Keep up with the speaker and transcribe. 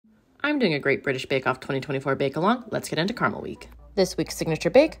I'm doing a Great British Bake Off 2024 bake-along. Let's get into Caramel Week. This week's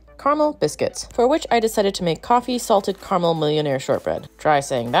signature bake, caramel biscuits, for which I decided to make coffee salted caramel Millionaire shortbread. Try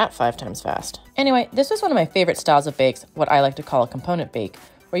saying that 5 times fast. Anyway, this was one of my favorite styles of bakes, what I like to call a component bake,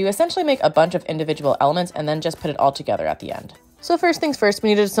 where you essentially make a bunch of individual elements and then just put it all together at the end. So first things first, we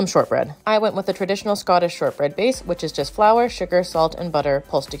needed some shortbread. I went with the traditional Scottish shortbread base, which is just flour, sugar, salt, and butter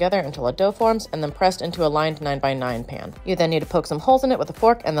pulsed together until a dough forms and then pressed into a lined 9x9 pan. You then need to poke some holes in it with a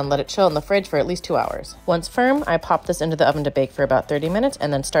fork and then let it chill in the fridge for at least 2 hours. Once firm, I popped this into the oven to bake for about 30 minutes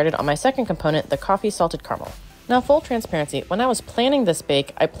and then started on my second component, the coffee salted caramel. Now, full transparency, when I was planning this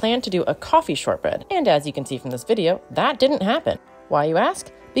bake, I planned to do a coffee shortbread, and as you can see from this video, that didn't happen. Why, you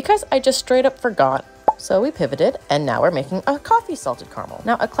ask? Because I just straight up forgot. So we pivoted, and now we're making a coffee salted caramel.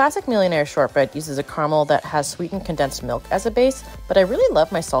 Now, a classic Millionaire shortbread uses a caramel that has sweetened condensed milk as a base, but I really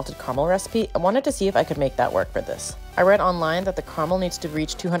love my salted caramel recipe and wanted to see if I could make that work for this. I read online that the caramel needs to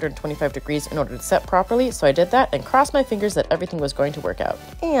reach 225 degrees in order to set properly, so I did that and crossed my fingers that everything was going to work out.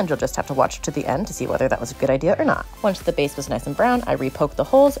 And you'll just have to watch to the end to see whether that was a good idea or not. Once the base was nice and brown, I repoked the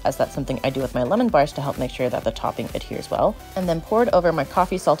holes, as that's something I do with my lemon bars to help make sure that the topping adheres well, and then poured over my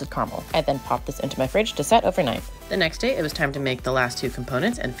coffee salted caramel. I then popped this into my fridge to set overnight. The next day, it was time to make the last 2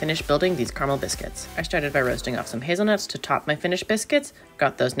 components and finish building these caramel biscuits. I started by roasting off some hazelnuts to top my finished biscuits,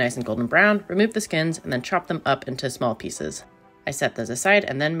 got those nice and golden brown, removed the skins, and then chopped them up into small pieces. I set those aside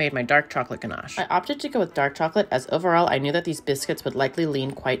and then made my dark chocolate ganache. I opted to go with dark chocolate as overall I knew that these biscuits would likely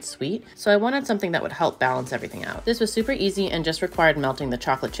lean quite sweet, so I wanted something that would help balance everything out. This was super easy and just required melting the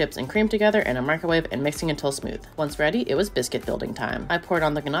chocolate chips and cream together in a microwave and mixing until smooth. Once ready, it was biscuit building time. I poured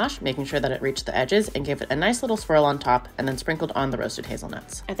on the ganache, making sure that it reached the edges, and gave it a nice little swirl on top, and then sprinkled on the roasted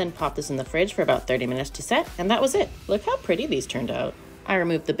hazelnuts. I then popped this in the fridge for about 30 minutes to set, and that was it. Look how pretty these turned out. I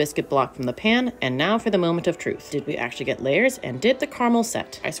removed the biscuit block from the pan, and now for the moment of truth. Did we actually get layers, and did the caramel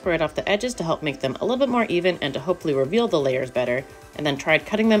set? I squared off the edges to help make them a little bit more even and to hopefully reveal the layers better, and then tried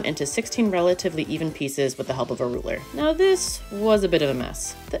cutting them into 16 relatively even pieces with the help of a ruler. Now this was a bit of a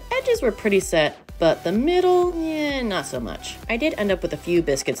mess. The edges were pretty set, but the middle, not so much. I did end up with a few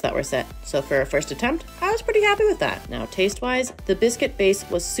biscuits that were set, so for a first attempt, I was pretty happy with that. Now taste-wise, the biscuit base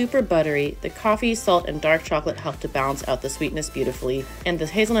was super buttery, the coffee, salt, and dark chocolate helped to balance out the sweetness beautifully, and the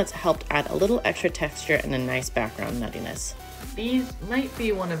hazelnuts helped add a little extra texture and a nice background nuttiness. These might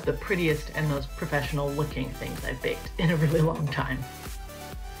be one of the prettiest and most professional looking things I've baked in a really long time.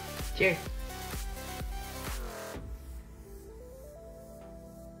 Cheers!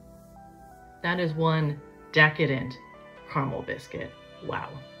 That is one decadent caramel biscuit. Wow.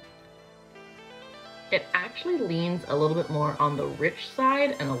 It actually leans a little bit more on the rich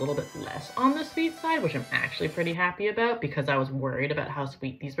side and a little bit less on the sweet side, which I'm actually pretty happy about because I was worried about how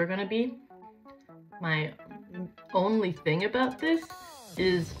sweet these were gonna be. My only thing about this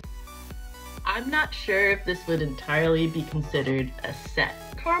is I'm not sure if this would entirely be considered a set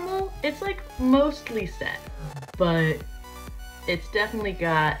caramel. It's like mostly set, but it's definitely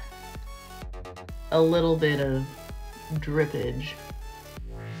got a little bit of drippage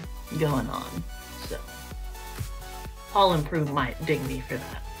going on. So I'll improve my dignity for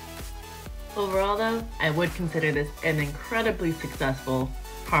that. Overall though, I would consider this an incredibly successful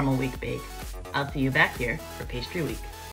Caramel Week bake. I'll see you back here for Pastry Week.